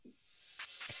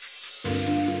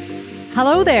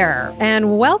Hello there,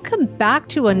 and welcome back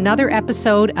to another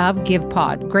episode of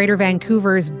GivePod, Greater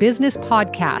Vancouver's business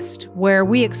podcast, where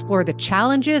we explore the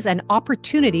challenges and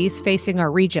opportunities facing our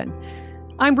region.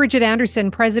 I'm Bridget Anderson,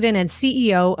 President and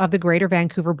CEO of the Greater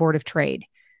Vancouver Board of Trade.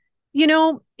 You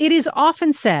know, it is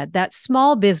often said that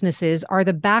small businesses are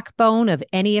the backbone of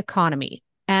any economy,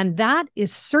 and that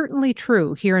is certainly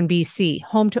true here in BC,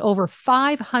 home to over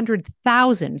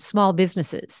 500,000 small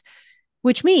businesses.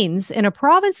 Which means in a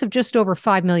province of just over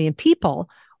 5 million people,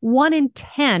 1 in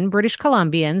 10 British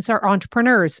Columbians are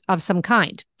entrepreneurs of some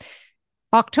kind.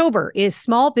 October is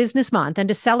Small Business Month, and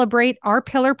to celebrate, our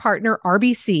pillar partner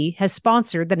RBC has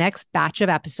sponsored the next batch of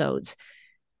episodes.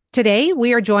 Today,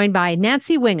 we are joined by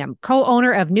Nancy Wingham,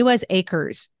 co-owner of Nuez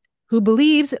Acres, who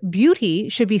believes beauty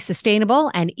should be sustainable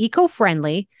and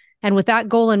eco-friendly, and with that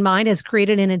goal in mind, has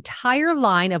created an entire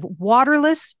line of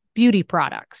waterless beauty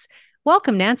products.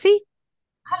 Welcome, Nancy.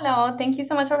 Hello, thank you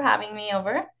so much for having me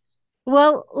over.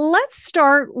 Well, let's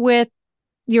start with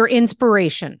your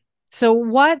inspiration. So,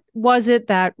 what was it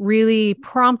that really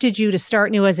prompted you to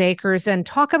start Nuez Acres, and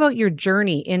talk about your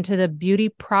journey into the beauty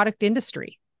product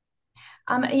industry?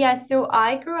 So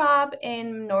I grew up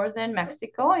in northern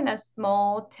Mexico in a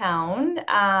small town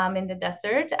in the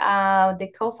desert. The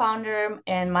co-founder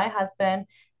and my husband,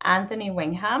 Anthony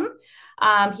Wingham,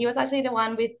 he was actually the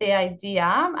one with the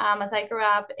idea. As I grew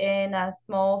up in a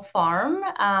small farm,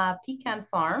 pecan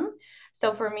farm.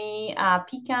 So for me,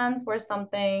 pecans were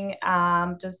something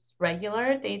just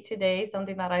regular, day to day,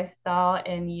 something that I saw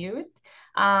and used.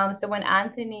 So when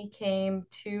Anthony came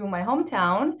to my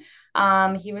hometown,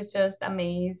 he was just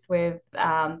amazed with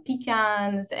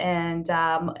pecans and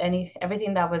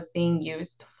everything that was being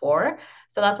used for.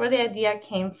 So that's where the idea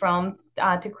came from,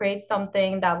 to create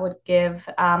something that would give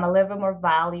a little bit more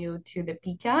value to the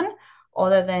pecan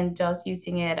other than just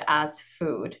using it as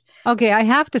food. Okay, I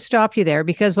have to stop you there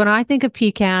because when I think of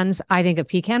pecans, I think of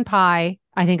pecan pie,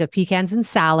 I think of pecans in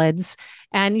salads,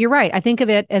 and you're right, I think of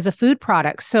it as a food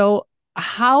product. So,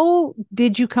 how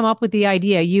did you come up with the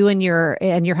idea, you and your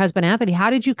husband Anthony? How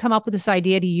did you come up with this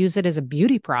idea to use it as a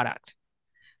beauty product?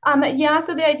 So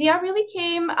the idea really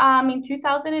came in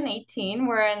 2018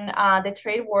 when the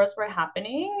trade wars were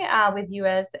happening with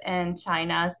US and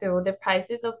China. So the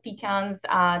prices of pecans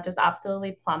just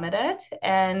absolutely plummeted.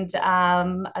 And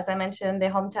as I mentioned, the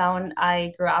hometown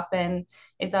I grew up in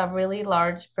is a really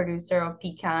large producer of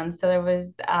pecans. So there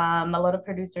was a lot of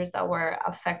producers that were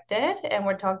affected. And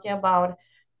we're talking about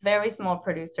very small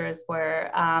producers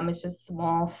where it's just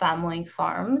small family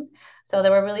farms. So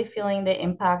they were really feeling the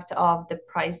impact of the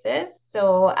prices.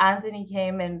 So Anthony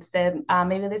came and said,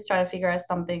 maybe let's try to figure out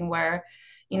something where,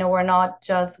 we're not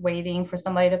just waiting for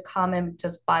somebody to come and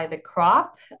just buy the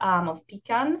crop of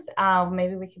pecans.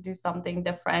 Maybe we could do something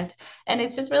different. And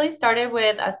it's just really started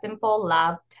with a simple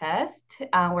lab test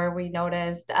where we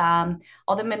noticed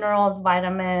all the minerals,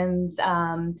 vitamins,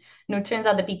 nutrients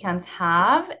that the pecans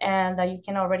have, and that you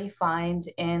can already find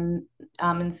in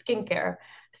skincare.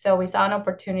 So we saw an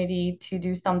opportunity to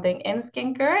do something in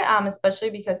skincare, especially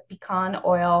because pecan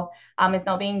oil is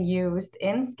now being used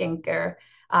in skincare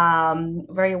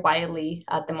very widely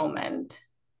at the moment.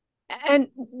 And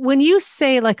when you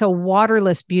say like a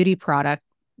waterless beauty product,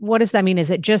 what does that mean?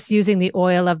 Is it just using the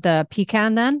oil of the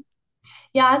pecan then?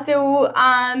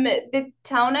 The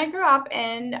town I grew up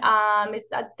in is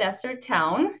a desert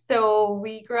town. So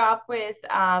we grew up with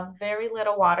very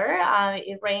little water.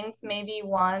 It rains maybe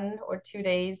 1 or 2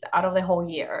 days out of the whole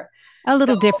year. A So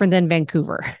little different than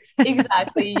Vancouver.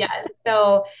 exactly, yes.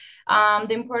 So,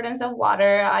 the importance of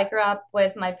water, I grew up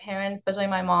with my parents, especially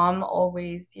my mom,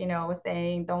 always,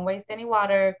 saying, don't waste any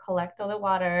water, collect all the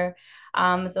water.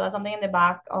 So that's something in the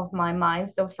back of my mind.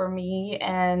 So for me,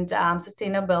 and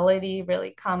sustainability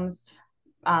really comes.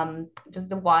 Just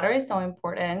the water is so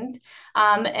important.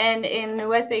 And in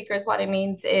Nuez Acres, what it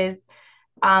means is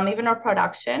even our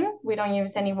production, we don't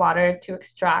use any water to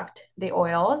extract the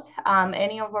oils.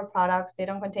 Any of our products, they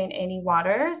don't contain any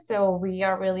water. So we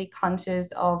are really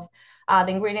conscious of the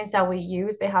ingredients that we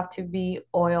use. They have to be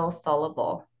oil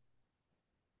soluble.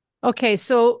 Okay,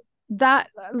 so that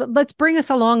let's bring us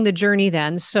along the journey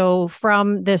then. So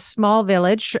from this small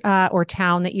village or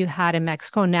town that you had in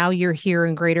Mexico, now you're here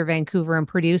in Greater Vancouver and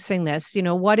producing this. You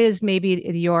know, what is maybe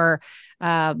your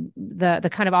the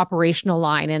kind of operational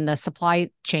line and the supply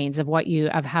chains of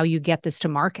how you get this to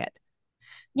market?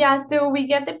 Yeah, so we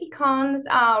get the pecans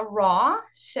raw,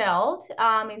 shelled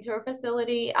into our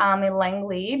facility in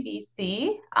Langley,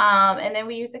 BC. And then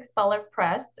we use expeller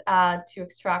press to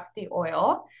extract the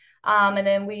oil. And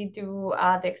then we do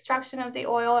the extraction of the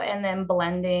oil and then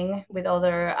blending with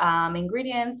other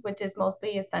ingredients, which is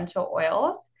mostly essential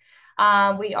oils.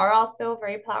 We are also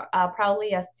very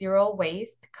proudly a zero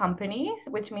waste company,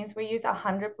 which means we use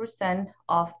 100%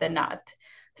 of the nut.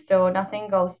 So nothing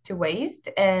goes to waste.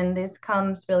 And this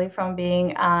comes really from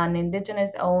being an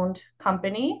indigenous owned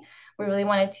company. We really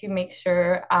wanted to make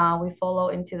sure we follow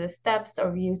into the steps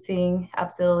of using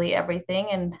absolutely everything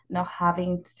and not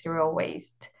having zero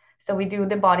waste. So we do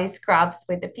the body scrubs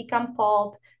with the pecan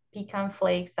pulp, pecan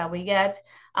flakes that we get.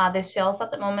 The shells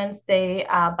at the moment stay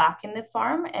back in the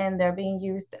farm and they're being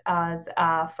used as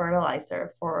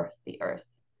fertilizer for the earth.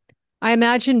 I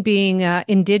imagine being an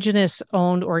indigenous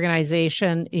owned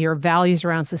organization, your values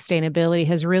around sustainability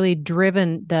has really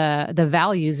driven the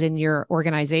values in your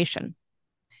organization.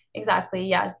 Exactly.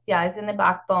 Yes. Yeah. It's in the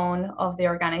backbone of the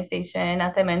organization.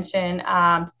 As I mentioned,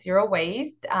 zero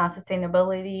waste,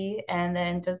 sustainability, and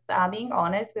then just being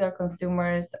honest with our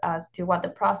consumers as to what the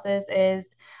process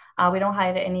is. We don't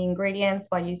hide any ingredients.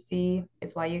 What you see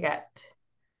is what you get.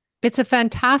 It's a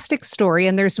fantastic story,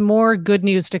 and there's more good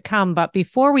news to come. But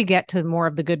before we get to more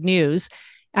of the good news,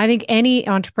 I think any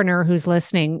entrepreneur who's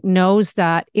listening knows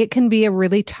that it can be a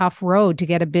really tough road to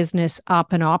get a business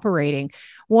up and operating.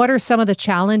 What are some of the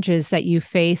challenges that you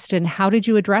faced, and how did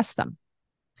you address them?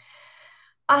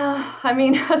 I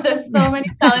mean, there's so many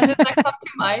challenges that come to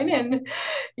mind, and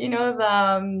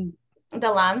the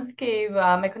landscape,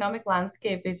 economic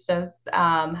landscape, is just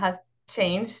has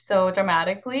changed so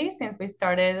dramatically since we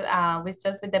started. With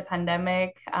just with the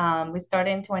pandemic, we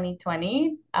started in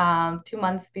 2020, 2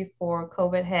 months before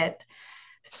COVID hit.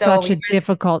 So Such we a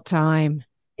difficult time.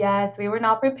 yes, we were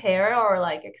not prepared or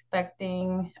like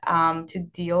expecting to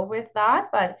deal with that,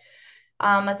 but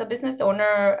as a business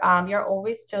owner, you're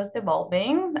always just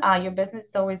evolving. Your business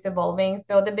is always evolving.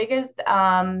 So the biggest,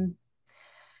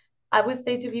 I would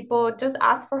say to people, just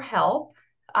ask for help,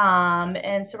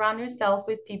 and surround yourself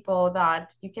with people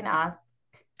that you can ask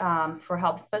for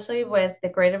help, especially with the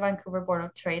Greater Vancouver Board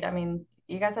of Trade. I mean,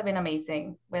 you guys have been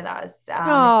amazing with us.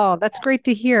 Oh, that's great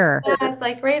to hear. It's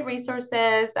like great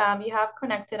resources. You have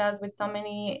connected us with so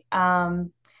many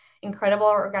incredible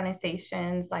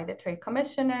organizations like the Trade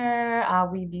Commissioner,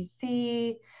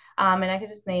 WBC, and I could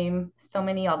just name so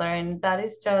many other. And that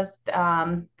is just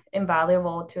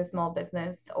invaluable to a small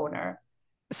business owner.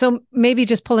 So maybe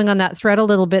just pulling on that thread a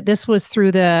little bit, this was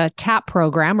through the TAP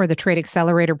program or the Trade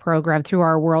Accelerator program through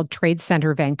our World Trade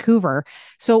Center, Vancouver.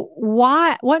 So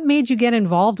what made you get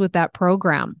involved with that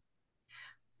program?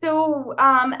 So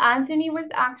Anthony was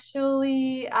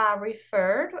actually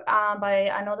referred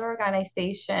by another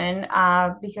organization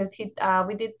because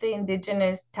we did the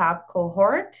Indigenous TAP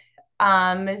cohort.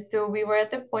 So we were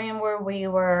at the point where we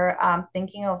were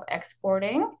thinking of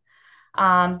exporting,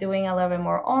 doing a little bit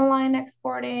more online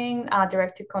exporting,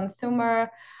 direct to consumer.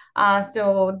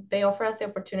 So they offered us the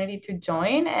opportunity to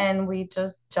join, and we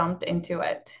just jumped into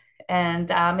it. And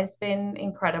it's been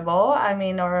incredible. I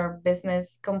mean, our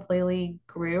business completely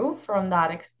grew from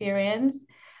that experience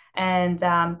and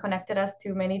connected us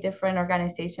to many different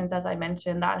organizations, as I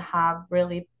mentioned, that have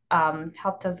really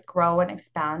helped us grow and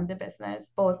expand the business,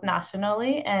 both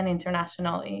nationally and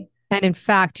internationally. And in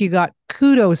fact, you got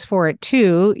kudos for it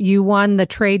too. You won the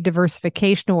Trade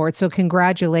Diversification Award. So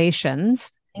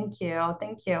congratulations. Thank you.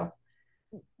 Thank you.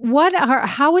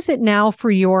 How is it now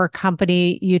for your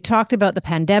company? You talked about the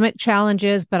pandemic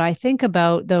challenges, but I think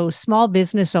about those small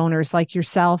business owners like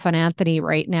yourself and Anthony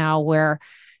right now, where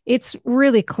it's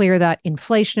really clear that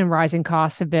inflation and rising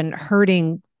costs have been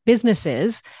hurting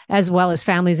businesses as well as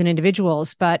families and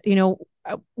individuals. But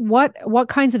what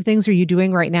kinds of things are you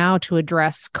doing right now to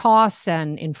address costs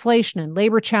and inflation and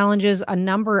labor challenges, a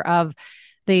number of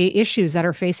the issues that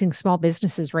are facing small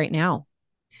businesses right now?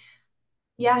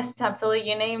 Yes, absolutely.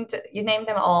 You named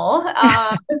them all.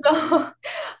 So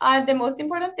the most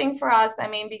important thing for us, I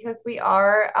mean, because we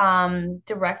are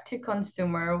direct to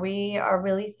consumer, we are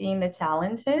really seeing the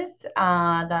challenges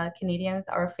that Canadians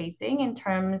are facing in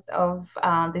terms of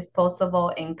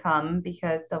disposable income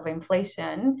because of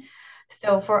inflation.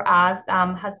 So for us,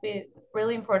 has been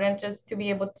really important just to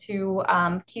be able to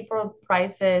keep our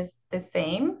prices the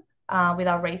same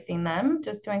without raising them,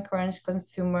 just to encourage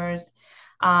consumers.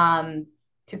 Um,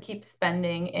 to keep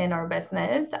spending in our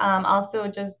business. Also,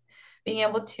 just being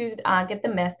able to get the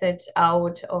message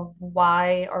out of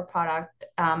why our product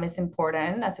is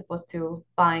important as opposed to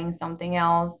buying something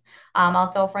else.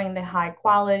 Also, offering the high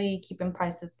quality, keeping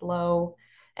prices low,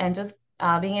 and just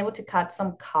being able to cut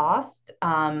some cost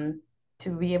to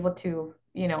be able to,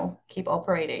 keep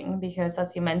operating because,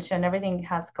 as you mentioned, everything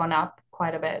has gone up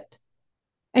quite a bit.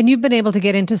 And you've been able to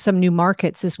get into some new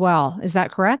markets as well. Is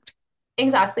that correct?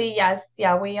 Exactly. Yes.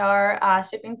 Yeah, we are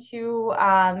shipping to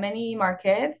many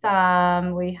markets.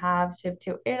 We have shipped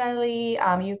to Italy,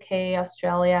 UK,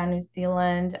 Australia, New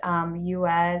Zealand,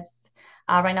 US.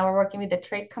 Right now, we're working with the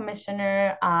Trade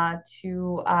Commissioner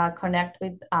to connect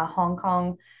with Hong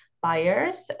Kong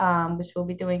buyers, which we'll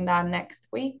be doing that next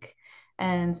week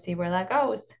and see where that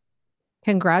goes.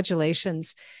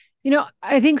 Congratulations.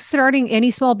 I think starting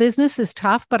any small business is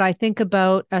tough, but I think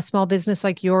about a small business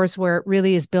like yours where it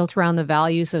really is built around the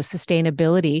values of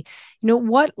sustainability.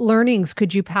 What learnings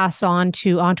could you pass on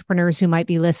to entrepreneurs who might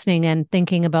be listening and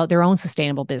thinking about their own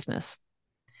sustainable business?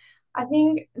 I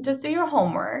think just do your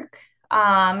homework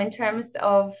in terms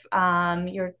of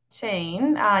your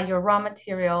chain, your raw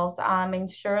materials.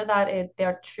 Ensure that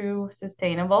they're true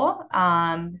sustainable.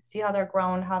 See how they're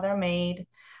grown, how they're made,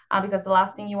 because the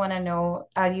last thing you want to know,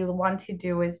 you want to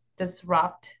do is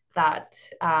disrupt that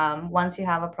once you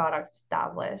have a product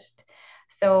established.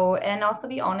 So, and also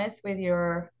be honest with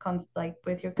like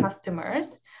with your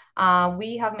customers.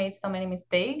 We have made so many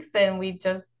mistakes and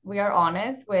we are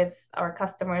honest with our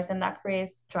customers and that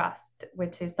creates trust,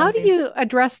 which is How do something. you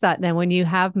address that then when you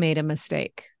have made a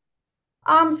mistake?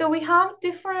 So we have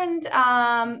different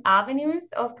avenues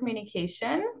of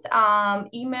communications,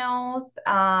 emails,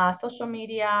 social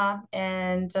media,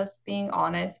 and just being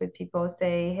honest with people.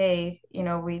 Say, hey,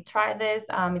 we tried this,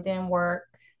 it didn't work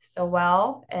so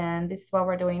well, and this is what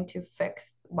we're doing to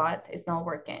fix what is not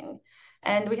working.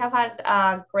 And we have had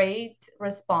a great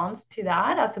response to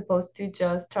that, as opposed to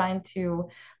just trying to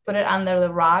put it under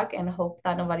the rug and hope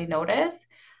that nobody noticed.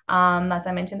 As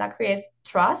I mentioned, that creates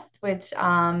trust, which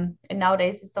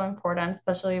nowadays is so important,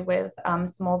 especially with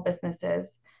small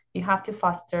businesses. You have to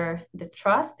foster the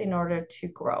trust in order to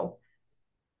grow.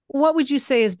 What would you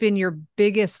say has been your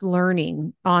biggest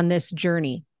learning on this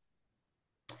journey?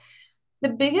 The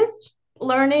biggest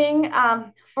learning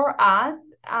for us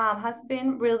has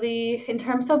been really in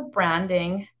terms of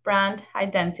branding, brand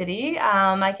identity.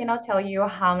 I cannot tell you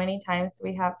how many times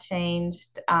we have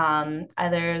changed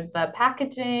either the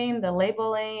packaging, the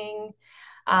labeling,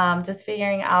 just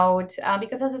figuring out,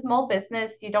 because as a small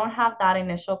business, you don't have that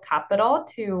initial capital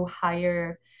to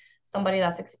hire somebody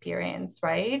that's experienced,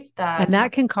 right? And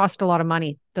that can cost a lot of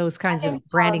money, those That kinds can of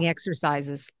branding cost.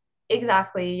 exercises.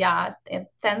 Exactly, yeah,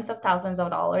 tens of thousands of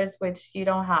dollars, which you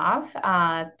don't have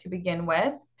to begin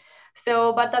with.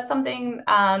 So, but that's something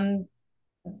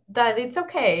that it's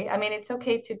okay. I mean, it's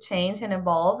okay to change and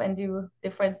evolve and do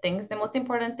different things. The most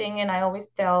important thing, and I always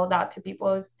tell that to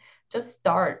people, is just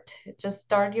start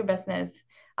your business,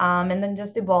 and then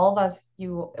just evolve as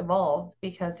you evolve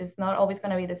because it's not always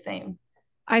going to be the same.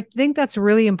 I think that's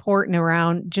really important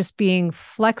around just being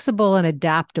flexible and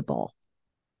adaptable.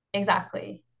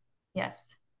 Exactly. Yes.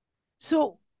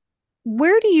 So,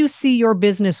 where do you see your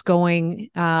business going?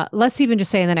 Let's even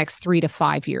just say in the next 3 to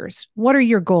 5 years. What are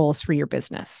your goals for your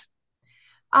business?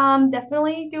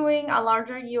 Definitely doing a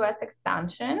larger US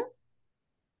expansion.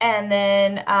 And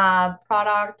then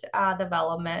product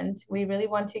development. We really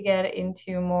want to get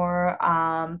into more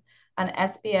an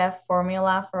SPF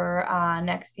formula for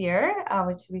next year,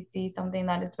 which we see something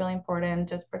that is really important,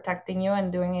 just protecting you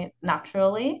and doing it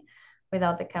naturally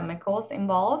without the chemicals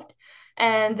involved.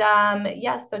 And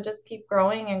yes, so just keep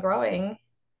growing and growing.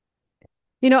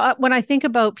 When I think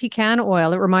about pecan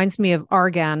oil, it reminds me of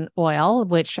argan oil,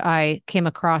 which I came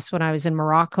across when I was in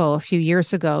Morocco a few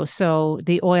years ago. So,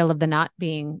 the oil of the nut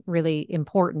being really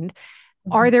important.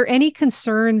 Are Mhm. there any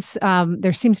concerns?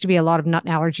 There seems to be a lot of nut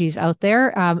allergies out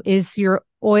there. Is your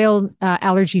oil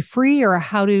allergy free, or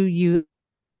how do you?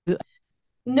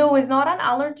 No, it's not an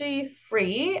allergy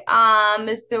free.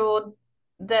 So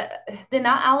the the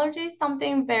nut allergy is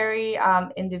something very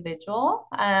individual.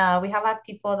 We have had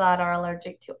people that are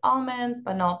allergic to almonds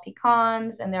but not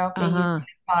pecans, and they're okay Uh using huh.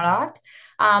 the product.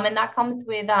 And that comes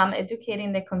with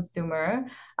educating the consumer.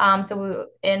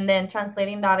 And then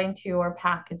translating that into our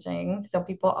packaging, so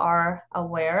people are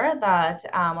aware that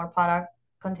our product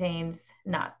contains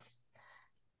nuts.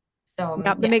 So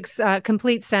Yeah, that yeah. makes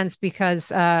complete sense because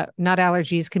nut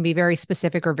allergies can be very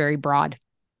specific or very broad.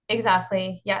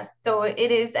 Exactly. Yes. So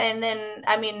it is. And then,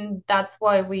 I mean, that's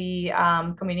why we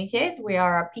communicate. We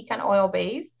are a pecan oil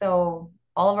base. So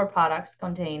all of our products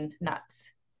contain nuts.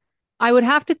 I would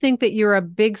have to think that you're a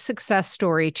big success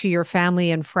story to your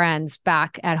family and friends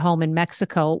back at home in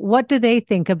Mexico. What do they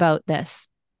think about this?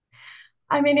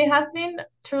 I mean, it has been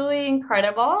truly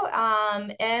incredible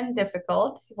and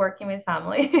difficult working with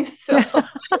family. So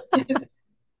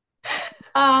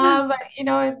but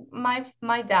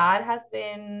my dad has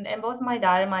been, and both my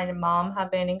dad and my mom have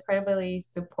been incredibly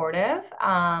supportive.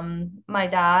 My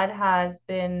dad has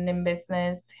been in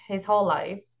business his whole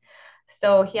life.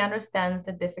 So he understands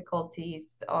the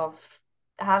difficulties of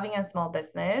having a small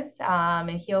business. And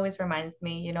he always reminds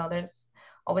me, there's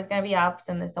always going to be ups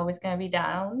and there's always going to be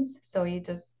downs. So you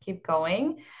just keep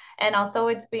going. And also,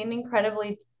 it's been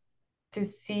incredibly to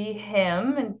see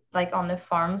him and like on the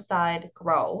farm side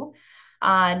grow.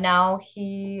 Now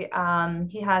he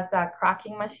has a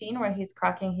cracking machine where he's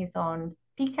cracking his own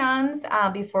pecans.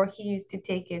 Before he used to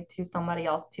take it to somebody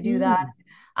else to do that,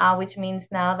 Mm. which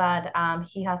means now that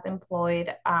he has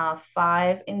employed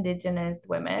 5 indigenous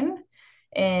women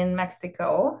in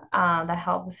Mexico that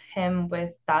helps him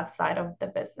with that side of the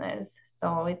business.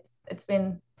 So it's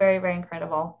been very, very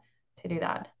incredible to do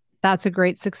that. That's a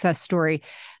great success story.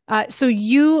 So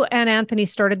you and Anthony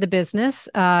started the business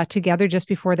together just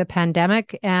before the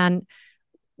pandemic. And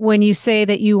when you say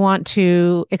that you want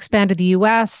to expand to the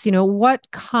US, what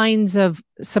kinds of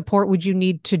support would you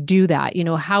need to do that?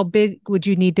 How big would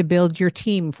you need to build your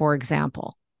team, for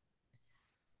example?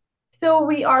 So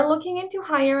we are looking into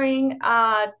hiring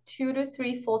 2 to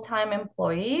 3 full-time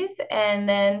employees, and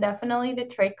then definitely the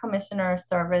trade commissioner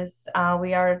service.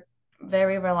 We are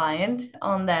very reliant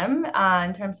on them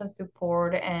in terms of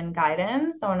support and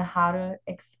guidance on how to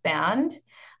expand.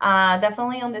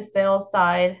 Definitely on the sales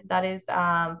side, that is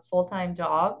full-time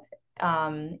job.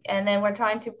 And then we're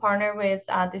trying to partner with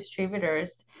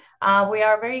distributors. We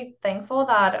are very thankful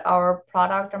that our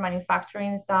product or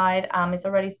manufacturing side is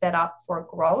already set up for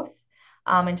growth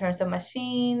in terms of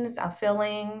machines,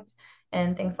 fillings,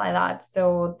 and things like that.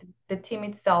 So the team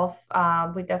itself,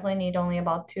 we definitely need only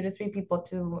about 2 to 3 people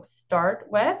to start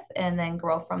with and then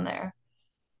grow from there.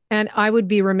 And I would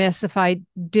be remiss if I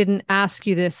didn't ask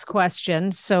you this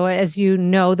question. So, as you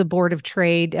know, the Board of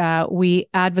Trade, we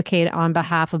advocate on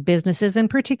behalf of businesses and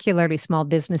particularly small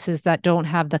businesses that don't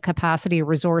have the capacity or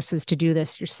resources to do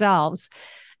this yourselves.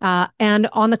 And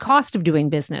on the cost of doing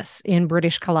business in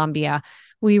British Columbia.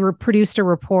 We produced a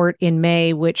report in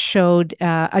May which showed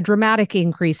a dramatic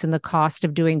increase in the cost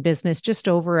of doing business just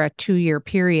over a 2-year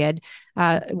period.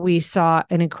 We saw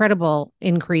an incredible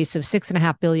increase of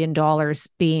 $6.5 billion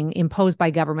being imposed by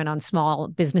government on small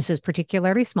businesses,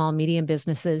 particularly small and medium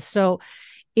businesses. So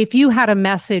if you had a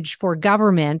message for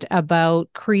government about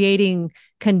creating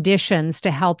conditions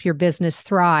to help your business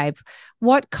thrive,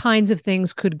 what kinds of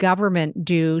things could government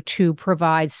do to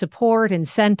provide support,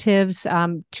 incentives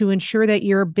to ensure that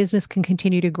your business can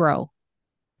continue to grow?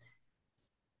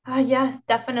 Yes,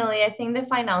 definitely. I think the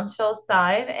financial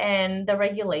side and the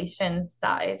regulation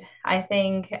side. I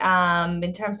think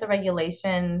in terms of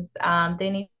regulations, they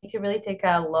need to really take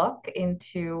a look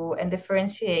into and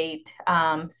differentiate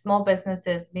small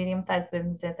businesses, medium-sized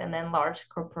businesses, and then large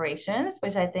corporations,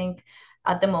 which I think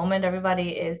at the moment everybody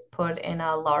is put in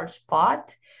a large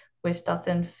pot, which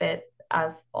doesn't fit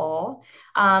us all.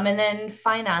 And then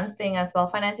financing as well.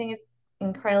 Financing is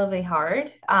incredibly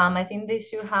hard. I think they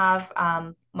should have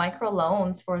micro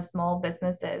loans for small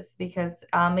businesses because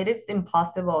it is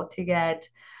impossible to get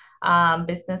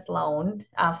business loan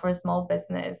for a small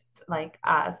business like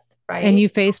us, And right? you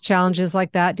faced challenges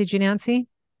like that, did you, Nancy?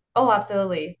 Oh,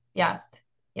 absolutely. Yes.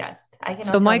 Yes. I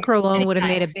So cannot tell you microloan many would have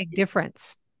made a times. big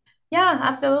difference. Yeah,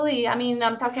 absolutely. I mean,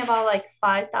 I'm talking about like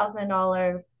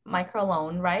 $5,000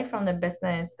 microloan, right? From the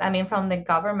business, I mean, from the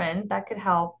government that could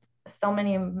help so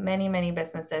many, many, many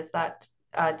businesses that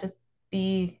just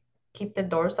be keep the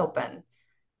doors open.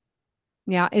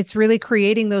 Yeah, it's really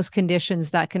creating those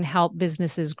conditions that can help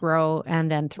businesses grow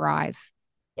and then thrive.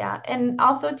 Yeah, and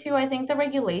also too, I think the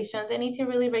regulations, they need to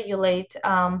really regulate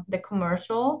the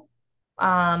commercial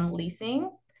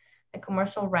leasing, the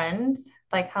commercial rent,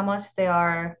 like how much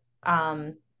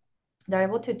um, they're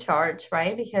able to charge,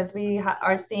 right? Because we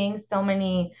are seeing so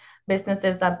many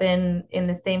businesses that have been in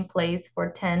the same place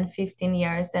for 10, 15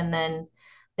 years and then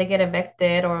they get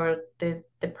evicted or the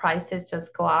prices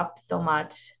just go up so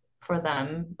much for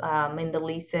them in the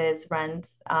leases,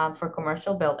 rents for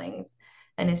commercial buildings.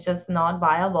 And it's just not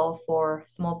viable for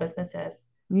small businesses.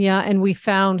 Yeah, and we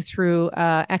found through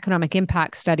economic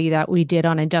impact study that we did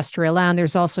on industrial land,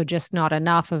 there's also just not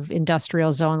enough of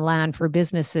industrial zone land for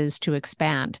businesses to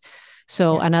expand.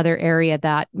 So Yeah. another area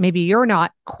that maybe you're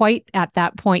not quite at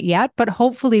that point yet, but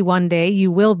hopefully one day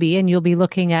you will be, and you'll be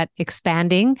looking at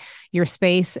expanding your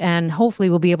space, and hopefully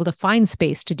we'll be able to find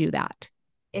space to do that.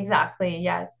 Exactly.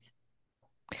 Yes.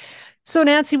 So,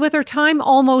 Nancy, with our time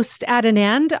almost at an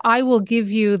end, I will give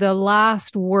you the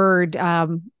last word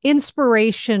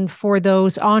inspiration for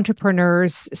those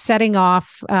entrepreneurs setting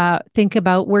off. Think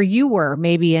about where you were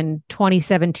maybe in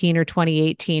 2017 or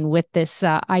 2018 with this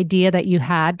idea that you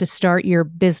had to start your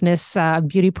business,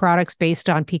 beauty products based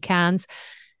on pecans.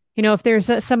 If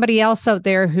there's somebody else out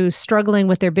there who's struggling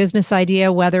with their business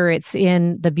idea, whether it's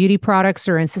in the beauty products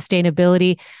or in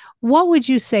sustainability, what would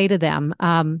you say to them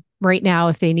right now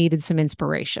if they needed some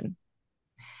inspiration?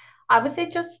 I would say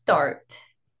just start.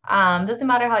 Doesn't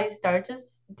matter how you start,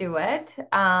 just do it.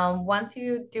 Once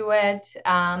you do it,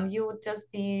 you will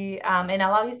just be and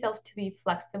allow yourself to be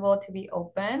flexible, to be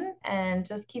open, and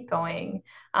just keep going.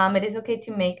 It is okay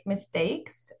to make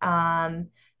mistakes, and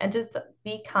just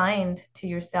be kind to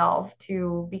yourself.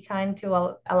 To be kind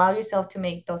to allow yourself to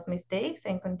make those mistakes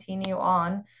and continue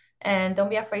on. And don't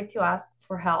be afraid to ask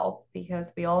for help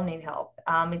because we all need help.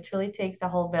 It truly takes a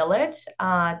whole village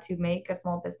to make a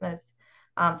small business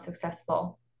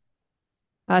successful.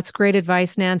 That's great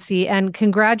advice, Nancy. And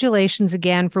congratulations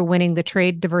again for winning the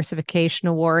Trade Diversification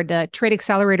Award. The Trade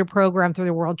Accelerator program through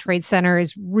the World Trade Center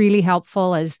is really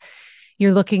helpful as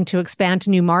you're looking to expand to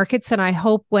new markets. And I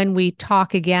hope when we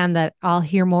talk again that I'll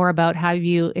hear more about how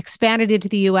you expanded into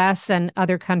the US and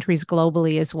other countries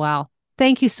globally as well.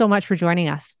 Thank you so much for joining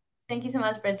us. Thank you so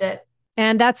much, Bridget.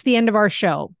 And that's the end of our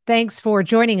show. Thanks for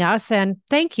joining us. And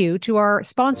thank you to our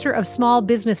sponsor of Small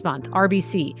Business Month,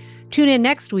 RBC. Tune in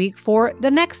next week for the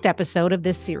next episode of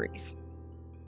this series.